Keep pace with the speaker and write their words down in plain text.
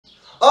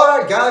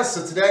Alright guys,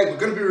 so today we're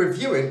going to be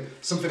reviewing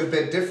something a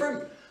bit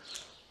different.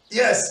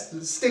 Yes,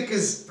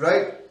 stickers,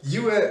 right?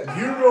 Euro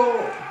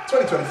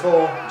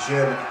 2024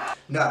 Germany.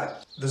 Now,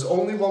 there's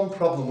only one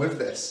problem with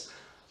this.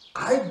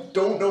 I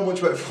don't know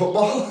much about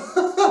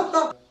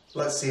football.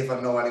 Let's see if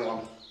I know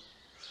anyone.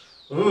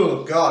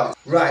 Oh god.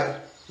 Right,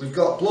 we've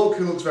got bloke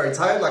who looks very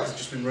tired, like he's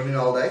just been running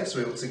all day, so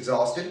he looks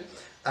exhausted.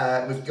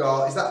 We've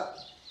got, is that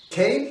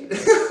Kane?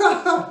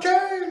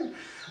 Kane!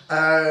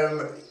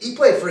 He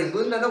played for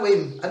England, I know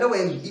him,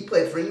 he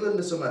played for England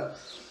or something.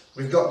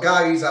 We've got a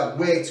guy who's had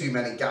way too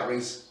many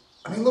Garys.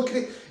 I mean, look at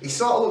it, he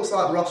sort of looks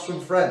like Ross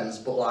from Friends,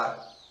 but like,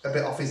 a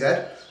bit off his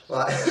head.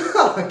 Like,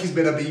 like he's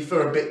been a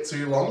beefer a bit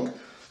too long.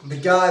 The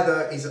guy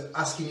that is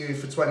asking you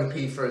for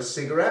 20p for a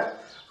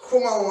cigarette,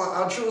 come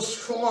on, I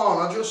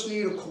just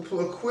need a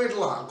couple of quid,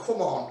 lad,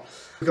 come on.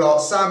 We've got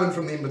Simon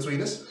from the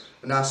In-Betweeners,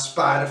 a nice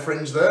spider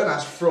fringe there, a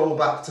nice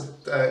throwback to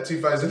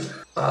 2000.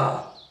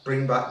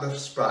 Bring back the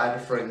spider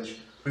fringe.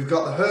 We've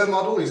got the hair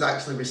model who's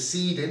actually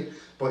receding,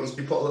 but he's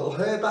put a little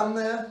hairband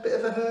there, bit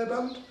of a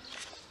hairband.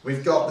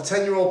 We've got the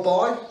 10-year-old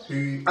boy,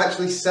 who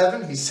actually he's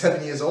 7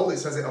 years old, it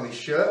says it on his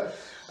shirt.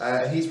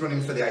 He's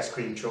running for the ice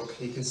cream truck,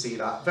 you can see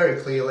that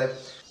very clearly.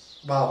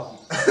 Well,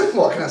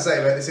 what can I say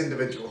about this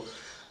individual?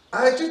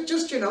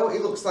 Just, you know, he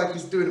looks like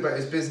he's doing about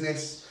his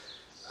business.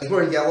 He's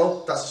wearing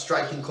yellow, that's a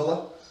striking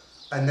colour.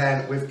 And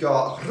then we've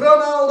got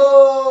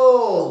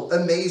Ronaldo!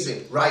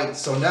 Amazing. Right,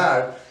 so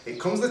now it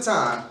comes the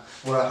time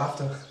where I have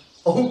to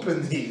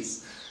open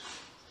these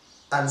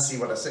and see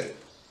what I see.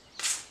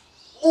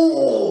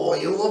 Oh,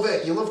 you love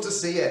it. You love to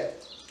see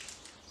it.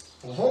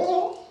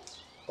 Oh.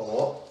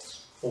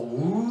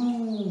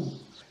 Ooh.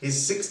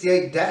 He's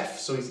 68 deaf,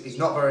 so he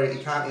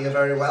can't hear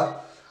very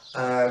well.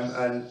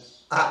 And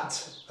at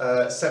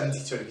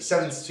 72, he's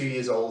 72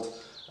 years old.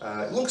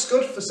 Looks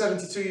good for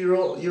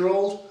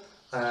 72-year-old.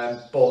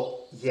 But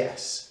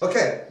yes.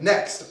 Okay,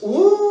 next.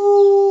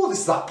 Ooh, this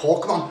is that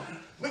Pokemon.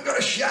 We've got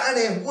a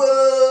shiny.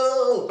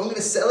 Whoa! I'm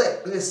gonna sell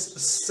it.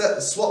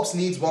 Swaps,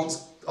 needs,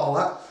 wants, all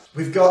that.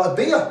 We've got a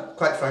beer.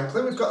 Quite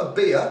frankly, we've got a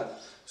beer.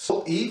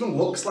 So he even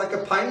looks like a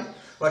pint,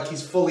 like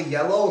he's fully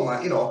yellow and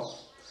like, you know,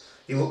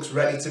 he looks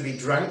ready to be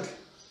drank.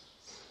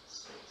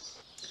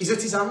 He's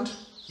at his hand.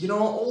 You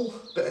know,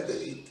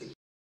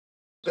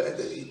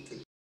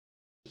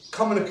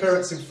 common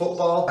occurrence in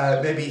football.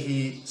 Maybe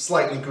he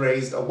slightly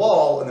grazed a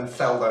wall and then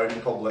fell down in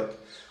public.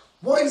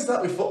 What is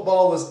that with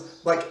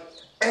footballers? Like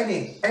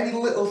any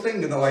little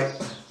thing and they're like,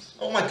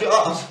 oh my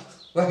god,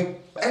 like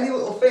any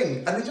little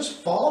thing, and they just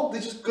fall, they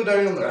just go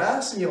down on their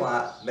ass, and you're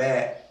like,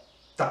 mate,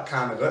 that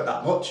can't have hurt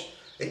that much.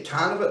 It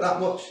can't have hurt that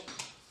much.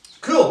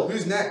 Cool,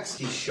 who's next?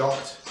 He's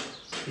shocked.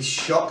 He's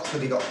shocked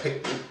that he got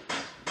picked.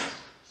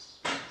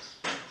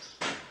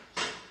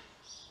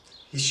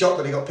 He's shocked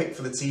that he got picked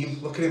for the team.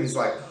 Look at him, he's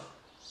like,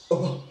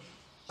 oh.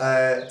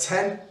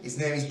 10, his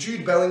name is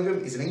Jude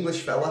Bellingham, he's an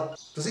English fella.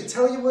 Does it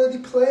tell you where they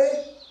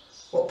play?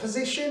 What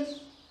position?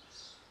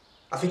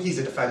 I think he's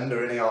a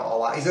defender, isn't he, or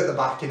like, he's at the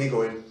back, isn't he,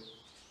 going?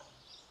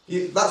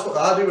 Yeah, that's what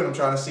I do when I'm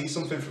trying to see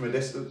something from a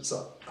distance.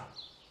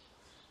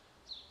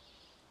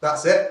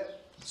 That's it.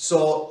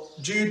 So,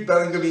 Jude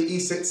Bellingham, he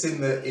sits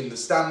in the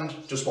stand,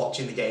 just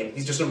watching the game.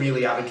 He's just a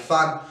really avid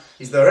fan.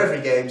 He's there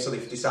every game, so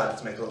they've decided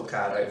to make a little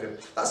card out of him.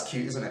 That's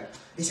cute, isn't it?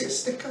 Is it a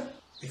sticker?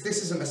 If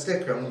this isn't a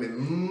sticker, I'm going to be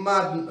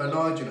mad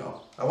annoyed, you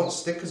know. I want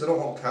stickers, I don't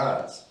want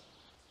cards.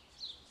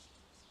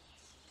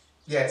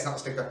 Yeah, it's not a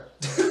sticker.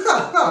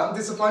 I'm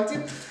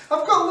disappointed.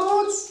 I've got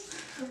loads.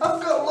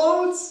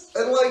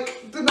 And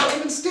like, they're not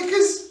even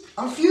stickers.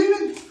 I'm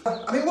fuming.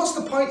 I mean, what's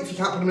the point if you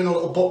can't put them in a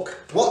little book?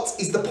 What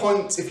is the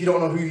point if you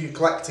don't know who you're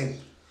collecting?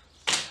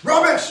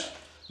 Rubbish!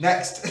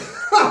 Next.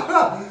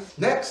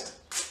 Next.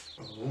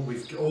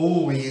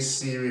 Oh, he is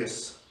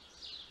serious.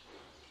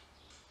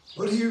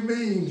 What do you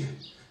mean?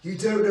 You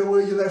don't know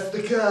where you left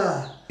the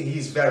car?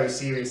 He's very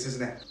serious,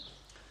 isn't he?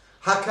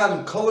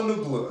 Hakan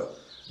Kolonoglu.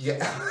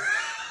 Yeah.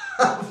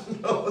 I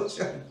have no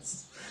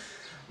chance.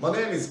 My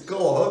name is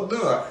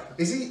Kolonoglu.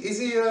 Is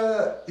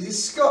he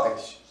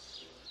Scottish?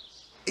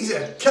 He's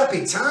a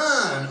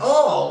Capitan.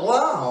 Oh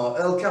wow,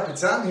 El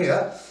Capitan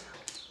here.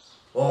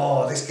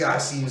 Oh, this guy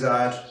seems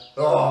hard.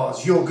 Oh,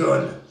 it's your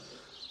gun.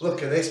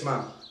 Look at this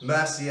man,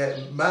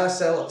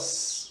 Marcel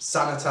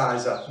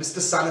Sanitizer, Mr.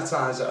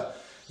 Sanitizer.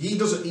 He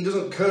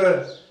doesn't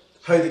care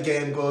how the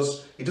game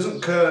goes. He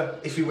doesn't care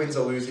if he wins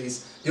or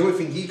loses. The only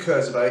thing he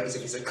cares about is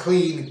if it's a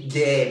clean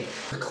game.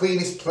 The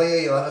cleanest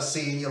player you'll ever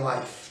see in your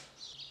life.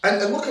 And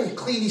look how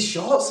clean his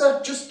shorts are,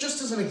 just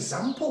as an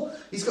example.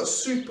 He's got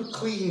super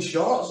clean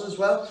shorts as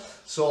well.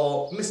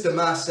 So, Mr.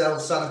 Marcel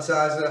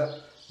Sanitizer,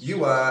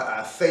 you are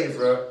our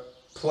favourite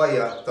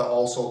player that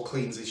also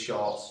cleans his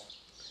shorts.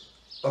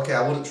 Okay,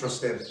 I wouldn't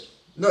trust him.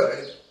 No,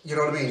 you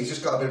know what I mean? He's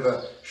just got a bit of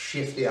a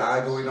shifty eye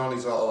going on.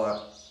 He's all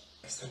like,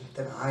 it's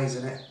them eyes,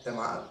 isn't it? Them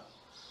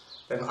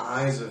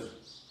eyes of...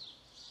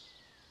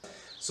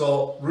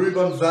 So,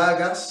 Ruben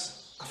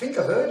Vargas, I think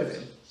I've heard of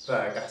him,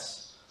 Vargas.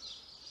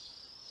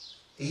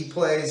 He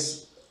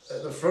plays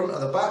at the front or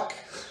the back.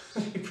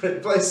 He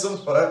plays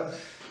somewhere.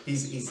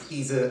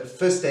 He's a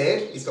first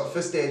aid. He's got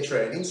first aid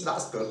training, so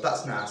that's good.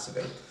 That's nice of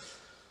him.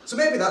 So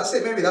maybe that's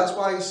it. Maybe that's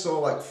why he's so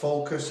like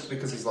focused,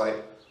 because he's like,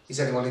 is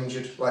anyone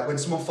injured? Like when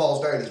someone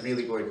falls down, he's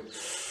really going,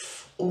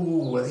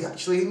 oh, are they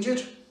actually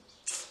injured?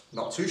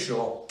 Not too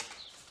sure.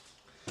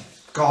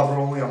 God, we're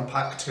only on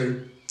pack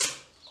 2.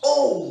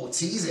 Oh,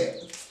 tease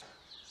it.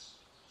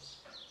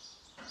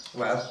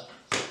 Well,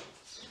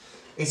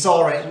 it's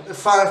alright.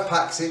 5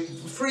 packs in,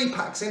 3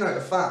 packs in out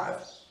of 5,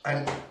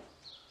 and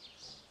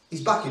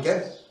he's back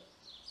again.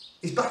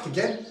 He's back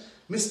again.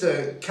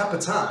 Mr.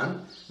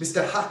 Capitan,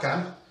 Mr.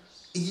 Hakan,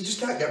 you just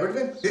can't get rid of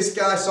him. This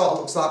guy sort of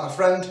looks like my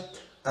friend.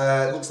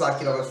 Looks like,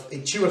 you know,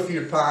 he'd chew a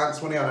few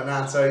pints when he on a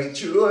night out. He'd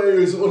chew, oh,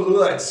 he's one of the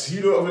lads,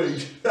 you know what I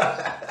mean?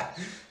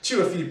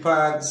 Chew a few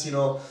pints, you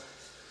know,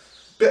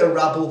 bit of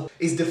rabble.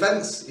 His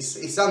defence,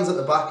 he stands at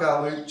the back,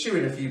 Luke,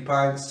 chewing a few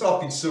pints,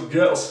 talking to some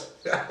girls.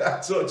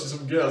 Talking to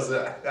some girls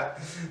there.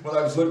 My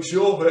name's Luke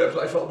Shaw, but I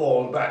play football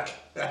on the back.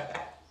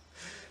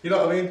 You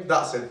know what I mean?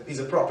 That's him. He's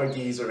a proper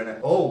geezer,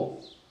 innit?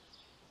 Oh,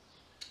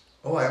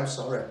 I am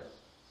sorry.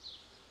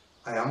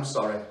 I am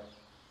sorry.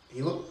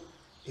 He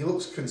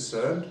looks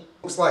concerned.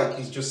 Looks like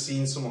he's just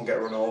seen someone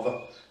get run over.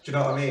 Do you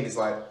know what I mean? He's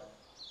like,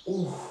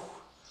 ooh,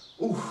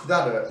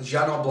 that hurt.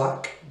 Jano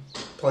Black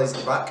plays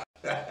the back.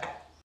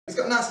 He's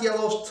got a nice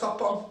yellow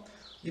top on.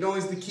 You know,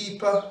 he's the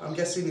keeper. I'm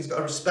guessing he's got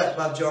a respect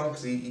badge on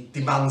because he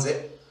demands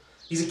it.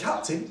 He's a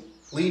captain,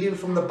 leading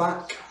from the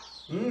back.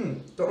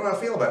 Don't know how I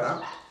feel about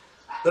that.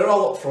 They're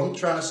all up front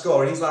trying to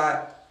score, and he's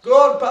like, go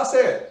on, pass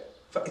it.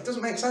 It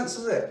doesn't make sense,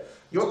 does it?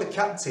 You want the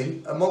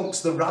captain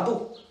amongst the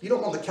rabble. You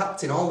don't want the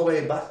captain all the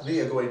way back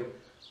there going,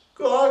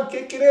 go on,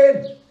 kick it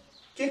in.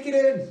 Kick it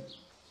in.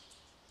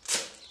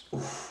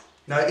 Oof.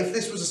 Now, if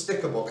this was a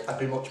sticker book, I'd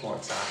be much more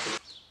excited.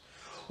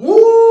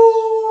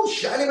 Woo!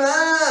 Shiny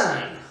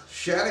man!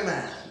 Shiny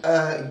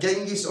man.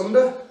 Genghis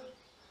Under.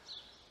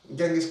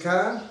 Genghis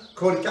Khan.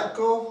 Cody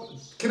Capco.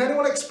 Can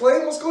anyone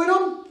explain what's going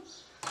on?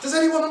 Does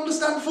anyone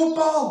understand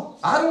football?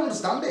 I don't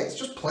understand it. It's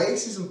just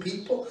places and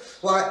people.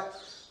 Like,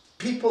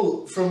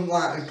 people from,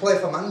 like, who play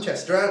for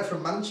Manchester aren't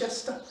from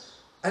Manchester.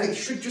 And it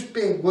should just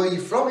be where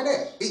you're from,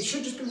 innit? It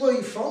should just be where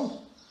you're from.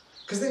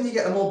 Because then you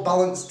get a more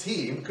balanced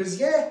team. Because,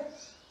 yeah,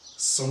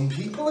 some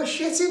people are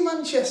shit in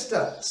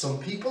Manchester. Some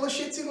people are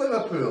shit in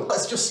Liverpool.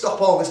 Let's just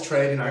stop all this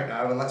trading out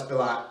now and let's be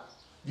like,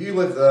 you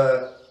live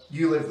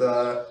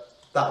there,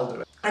 that'll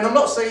do it. And I'm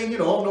not saying, you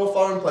know, no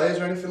foreign players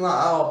or anything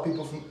like that, or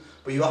people from...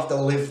 But you have to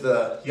live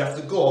there. You have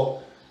to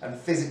go and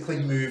physically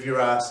move your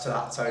ass to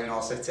that town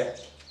or city.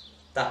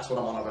 That's what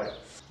I'm on about.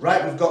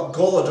 Right, we've got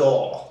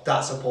Golador.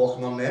 That's a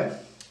Pokemon name.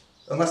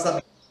 Unless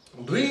that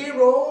means...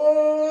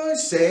 Leroy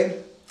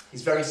Sane.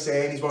 He's very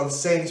sane. He's one of the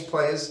sanest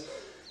players.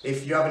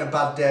 If you're having a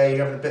bad day,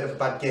 you're having a bit of a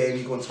bad game,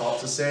 you go and talk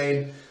to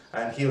Sane,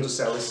 and he'll just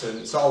say, listen,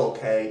 it's all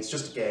okay, it's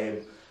just a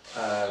game.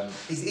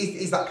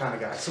 He's that kind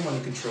of guy, someone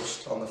you can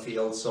trust on the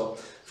field. So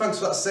thanks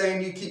for that,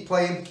 Sane. You keep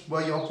playing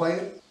where you're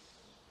playing.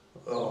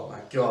 Oh my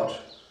God.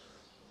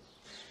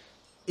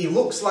 He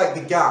looks like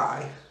the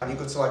guy, and you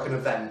go to like an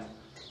event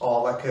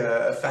or like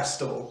a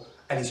festival,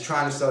 and he's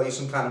trying to sell you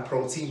some kind of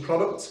protein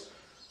product.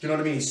 Do you know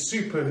what I mean? He's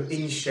super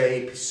in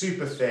shape, he's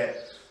super fit,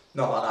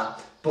 not like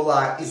that, but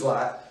like, he's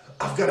like,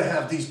 I've got to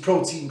have these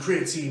protein,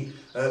 creatine,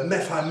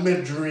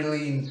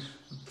 methylmidrilene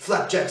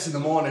flapjacks in the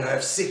morning. I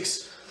have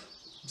six.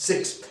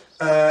 So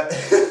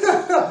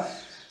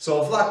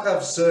Vlad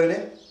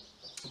Cerny,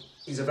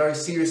 he's a very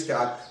serious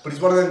guy, but he's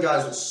one of them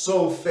guys that's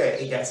so fit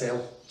he gets ill.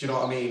 Do you know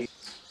what I mean?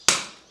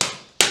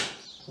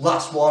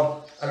 Last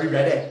one. Are we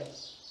ready?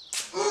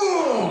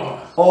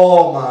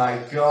 Oh my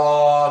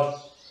God.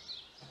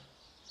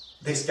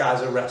 This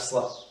guy's a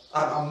wrestler.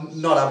 I'm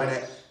not having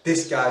it.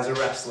 This guy's a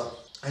wrestler.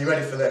 Are you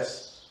ready for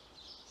this?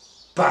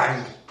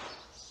 Bang!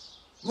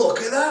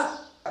 Look at that!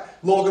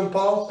 Logan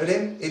Paul and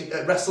him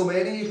at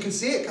WrestleMania, you can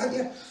see it, can't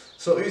you?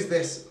 So who's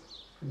this?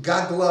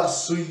 Gagla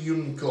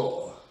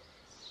Suyunko.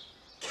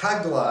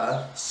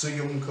 Kagla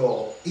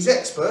Suyunko. He's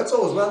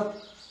Experto as well.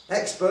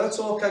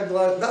 Experto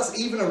Kagla. That's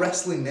even a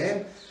wrestling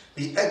name.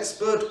 The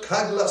Expert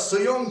Kagla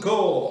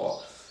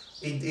Suyunko.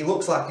 He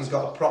looks like he's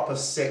got a proper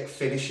sick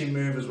finishing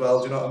move as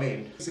well, do you know what I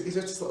mean? He's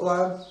just a little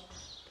arm.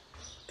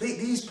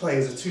 These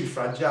players are too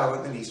fragile,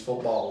 aren't they, these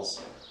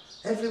footballs?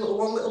 Every little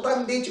one, little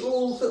bandage,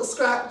 oh, little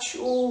scratch,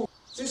 oh.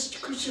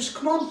 Just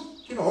come on,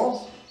 you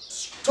know,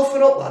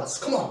 toughen up, lads,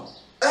 come on.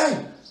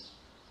 Hey!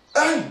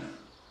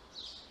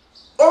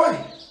 Oi!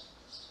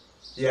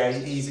 Yeah,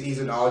 he's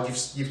an odd.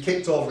 You've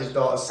kicked over his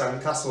daughter's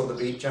sandcastle at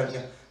the beach, haven't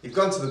you? You've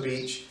gone to the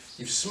beach,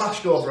 you've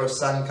smashed over a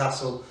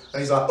sandcastle,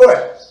 and he's like,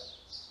 oi!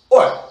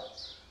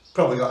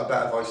 Probably got a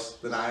better voice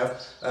than I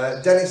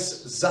have.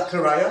 Dennis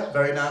Zachariah,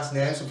 very nice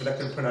name, something I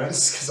can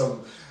pronounce because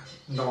I'm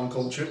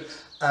non-cultured.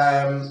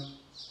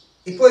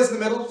 He plays in the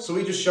middle, so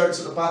he just shouts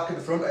at the back and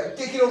the front, hey,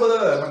 kick it over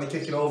there. When they're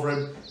kicking over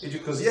him, he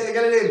just goes, yeah,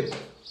 get it in.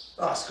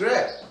 Oh, that's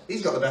great.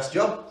 He's got the best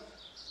job.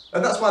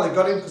 And that's why they've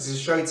got him, because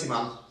he's a shouty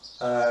man.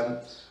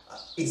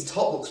 His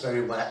top looks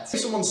very wet. If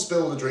someone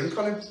spilled a drink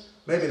on him,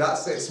 maybe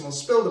that's it. Someone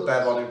spilled a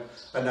bev on him,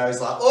 and now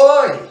he's like,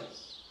 oi!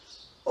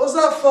 What's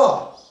that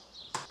for?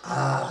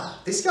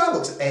 This guy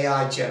looks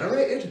AI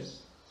generated.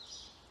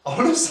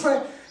 Honestly,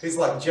 it's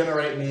like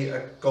generating me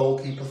a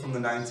goalkeeper from the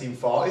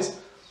 1940s.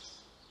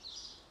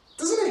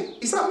 Doesn't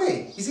he? Is that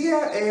me? Is he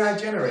AI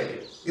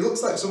generated? He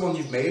looks like someone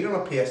you've made on a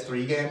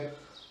PS3 game.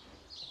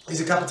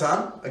 He's a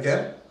Capitan,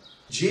 again.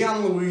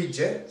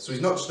 Gianluigi, so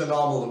he's not just a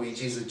normal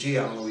Luigi, he's a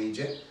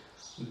Gianluigi.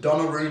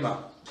 Donnarumma.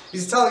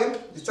 He's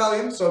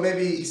Italian, so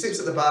maybe he sits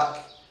at the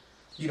back,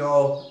 you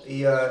know,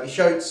 he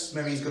shouts,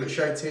 maybe he's good at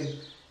shouting.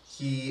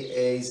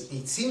 He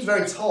seems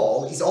very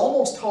tall, he's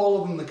almost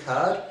taller than the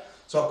card,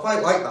 so I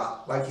quite like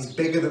that. Like, he's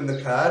bigger than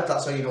the card,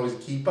 that's how you know he's a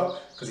keeper,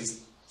 because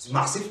he's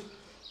massive.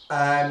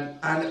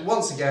 And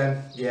once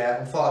again, yeah,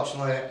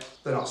 unfortunately,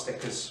 they're not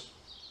stickers.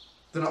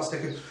 They're not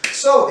stickers.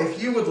 So,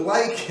 if you would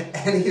like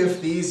any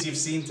of these you've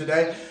seen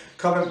today,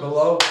 comment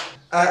below.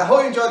 I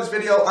hope you enjoyed this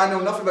video. I know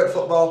nothing about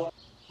football.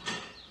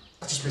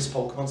 I just miss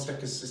Pokemon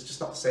stickers. It's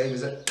just not the same,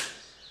 is it?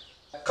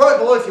 Comment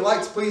below if you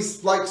liked.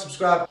 Please like,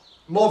 subscribe.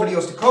 More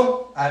videos to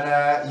come.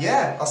 And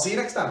yeah, I'll see you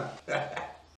next time.